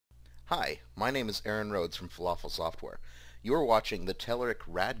Hi, my name is Aaron Rhodes from Falafel Software. You are watching the Telerik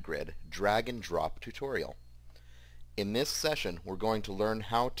RadGrid drag and drop tutorial. In this session, we're going to learn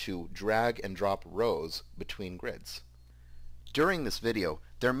how to drag and drop rows between grids. During this video,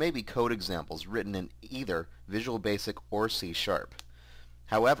 there may be code examples written in either Visual Basic or C#.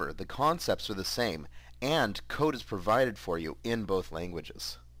 However, the concepts are the same, and code is provided for you in both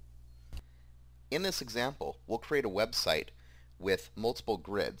languages. In this example, we'll create a website with multiple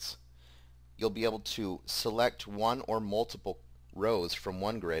grids. You'll be able to select one or multiple rows from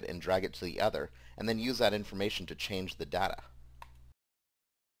one grid and drag it to the other, and then use that information to change the data.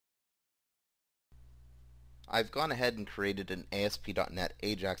 I've gone ahead and created an ASP.NET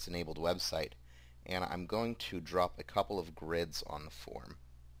Ajax enabled website, and I'm going to drop a couple of grids on the form.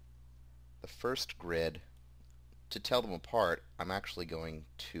 The first grid, to tell them apart, I'm actually going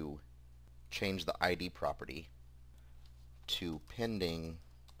to change the ID property to pending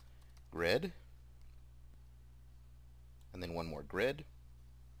grid, and then one more grid,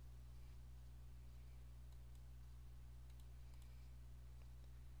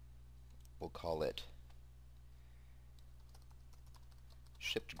 we'll call it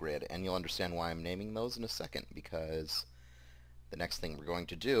shipped grid, and you'll understand why I'm naming those in a second, because the next thing we're going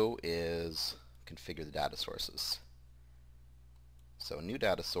to do is configure the data sources. So a new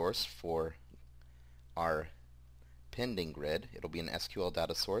data source for our pending grid, it'll be an SQL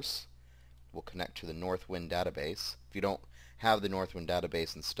data source. We'll connect to the Northwind database. If you don't have the Northwind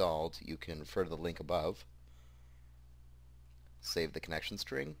database installed, you can refer to the link above. Save the connection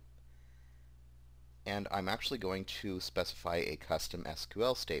string. And I'm actually going to specify a custom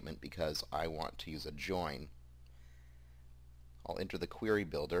SQL statement because I want to use a join. I'll enter the query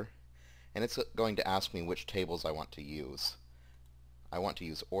builder, and it's going to ask me which tables I want to use. I want to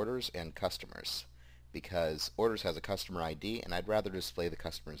use orders and customers because orders has a customer ID and I'd rather display the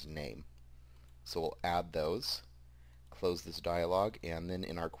customer's name. So we'll add those, close this dialog, and then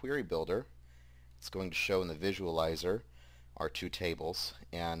in our query builder it's going to show in the visualizer our two tables,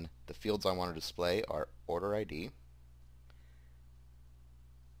 and the fields I want to display are order ID,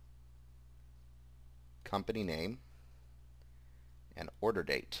 company name, and order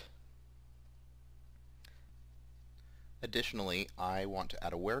date. Additionally, I want to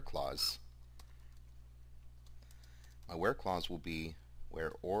add a where clause. My where clause will be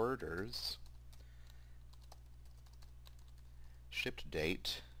where orders shipped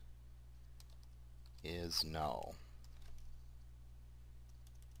date is null.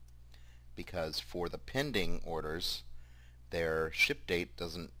 Because for the pending orders, their ship date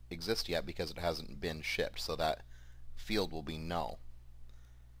doesn't exist yet because it hasn't been shipped, so that field will be null.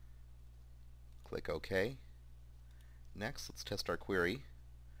 Click OK. Next, let's test our query.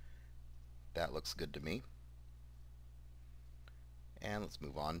 That looks good to me. And let's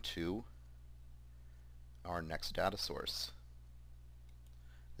move on to our next data source.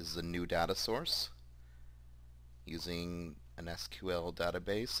 This is a new data source using an SQL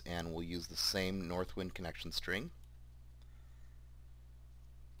database, and we'll use the same Northwind connection string.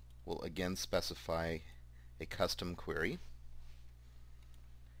 We'll again specify a custom query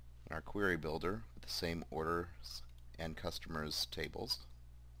in our query builder with the same orders and customers tables.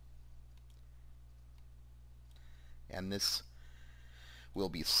 And this will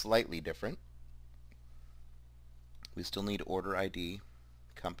be slightly different. We still need order ID,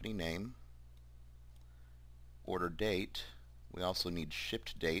 company name, order date. We also need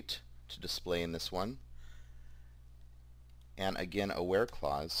shipped date to display in this one, and again a where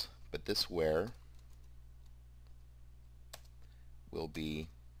clause, but this where will be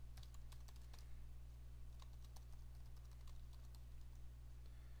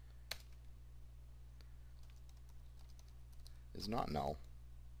is not null.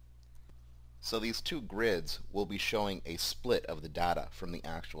 So these two grids will be showing a split of the data from the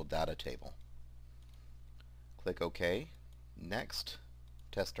actual data table. Click OK. Next,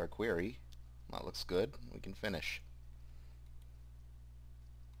 test our query. That looks good. We can finish.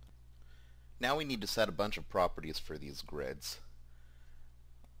 Now we need to set a bunch of properties for these grids.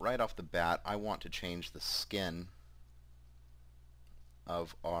 Right off the bat, I want to change the skin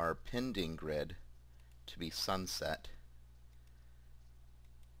of our pending grid to be sunset,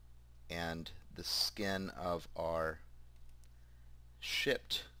 and the skin of our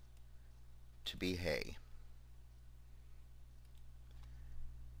shipped to be hay.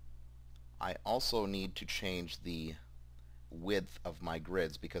 I also need to change the width of my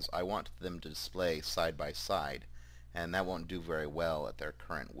grids because I want them to display side by side, and that won't do very well at their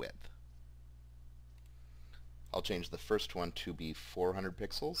current width. I'll change the first one to be 400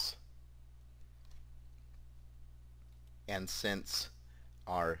 pixels, and since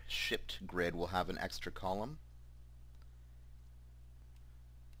our shipped grid will have an extra column.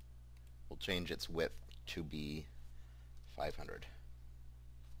 We'll change its width to be 500.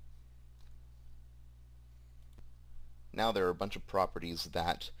 Now there are a bunch of properties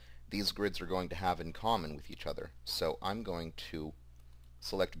that these grids are going to have in common with each other. So I'm going to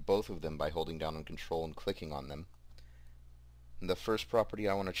select both of them by holding down on Control and clicking on them. And the first property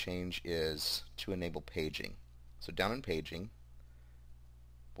I want to change is to enable paging. So down in paging,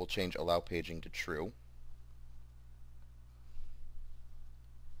 we'll change allow paging to true.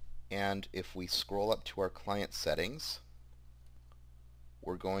 And if we scroll up to our client settings,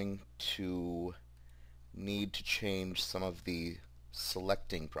 we're going to need to change some of the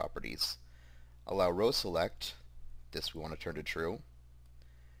selecting properties. Allow row select, this we want to turn to true.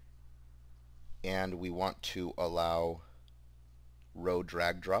 And we want to allow row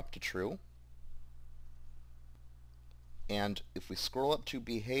drag drop to true. And if we scroll up to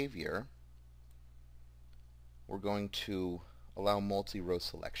behavior, we're going to allow multi-row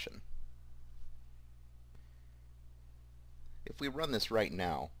selection. If we run this right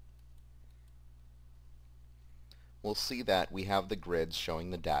now, we'll see that we have the grids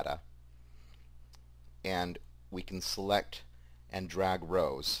showing the data, and we can select and drag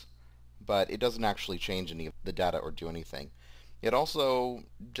rows, but it doesn't actually change any of the data or do anything. It also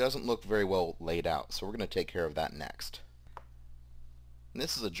doesn't look very well laid out, so we're going to take care of that next. And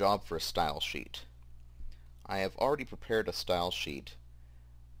this is a job for a style sheet. I have already prepared a style sheet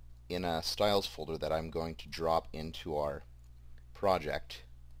in a styles folder that I'm going to drop into our project.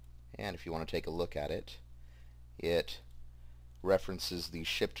 And if you want to take a look at it, it references the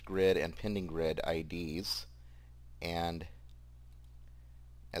shipped grid and pending grid IDs, and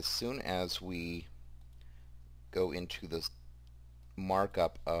as soon as we go into the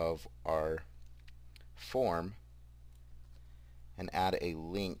markup of our form and add a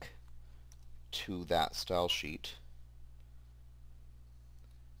link to that style sheet,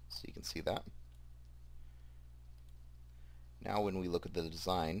 so you can see that. Now when we look at the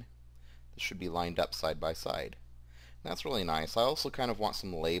design, this should be lined up side by side. And that's really nice. I also kind of want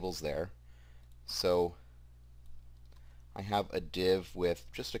some labels there, so I have a div with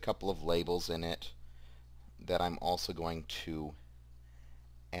just a couple of labels in it that I'm also going to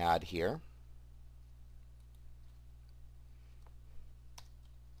add here.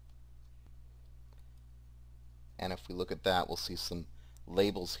 And if we look at that, we'll see some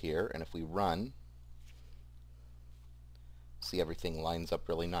labels here, and if we run, see everything lines up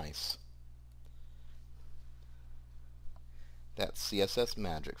really nice. That's CSS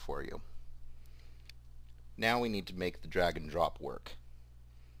magic for you. Now we need to make the drag and drop work.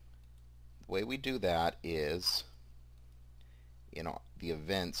 The way we do that is in the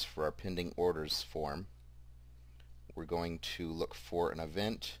events for our pending orders form, we're going to look for an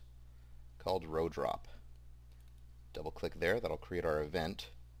event called row drop. Double click there, that'll create our event.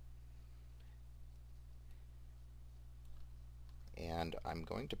 And I'm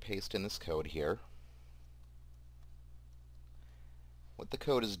going to paste in this code here. What the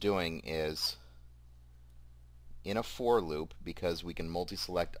code is doing is, in a for loop, because we can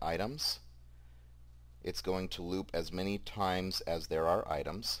multi-select items, it's going to loop as many times as there are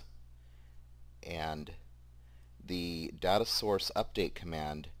items, and the data source update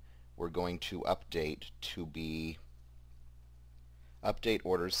command we're going to update to be update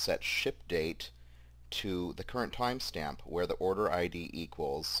orders set ship date to the current timestamp where the order ID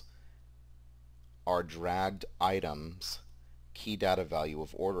equals our dragged items key data value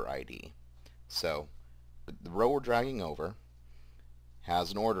of order ID. So the row we're dragging over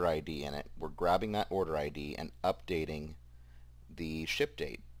has an order ID in it. We're grabbing that order ID and updating the ship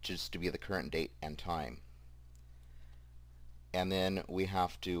date just to be the current date and time. And then we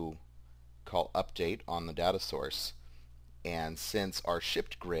have to call update on the data source. And since our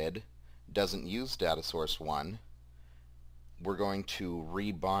shipped grid doesn't use data source 1, we're going to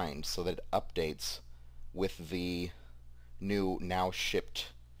rebind so that it updates with the new now shipped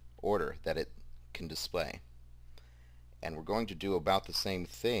order that it can display. And we're going to do about the same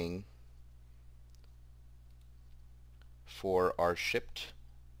thing for our shipped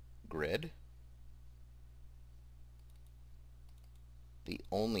grid. The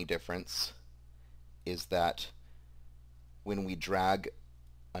only difference is that when we drag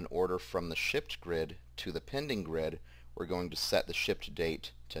an order from the shipped grid to the pending grid, we're going to set the shipped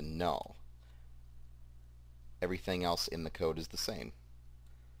date to null. Everything else in the code is the same.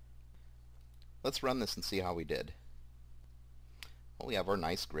 Let's run this and see how we did. Well, we have our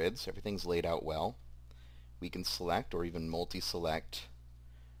nice grids. Everything's laid out well. We can select or even multi-select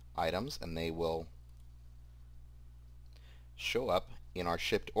items, and they will show up in our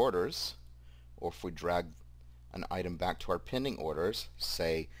shipped orders, or if we drag an item back to our pending orders,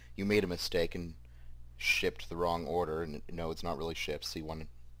 say you made a mistake and shipped the wrong order, and no, it's not really shipped, so you want to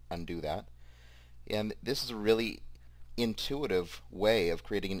undo that. And this is a really intuitive way of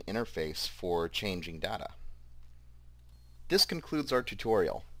creating an interface for changing data. This concludes our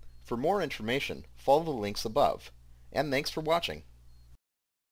tutorial. For more information, follow the links above. And thanks for watching.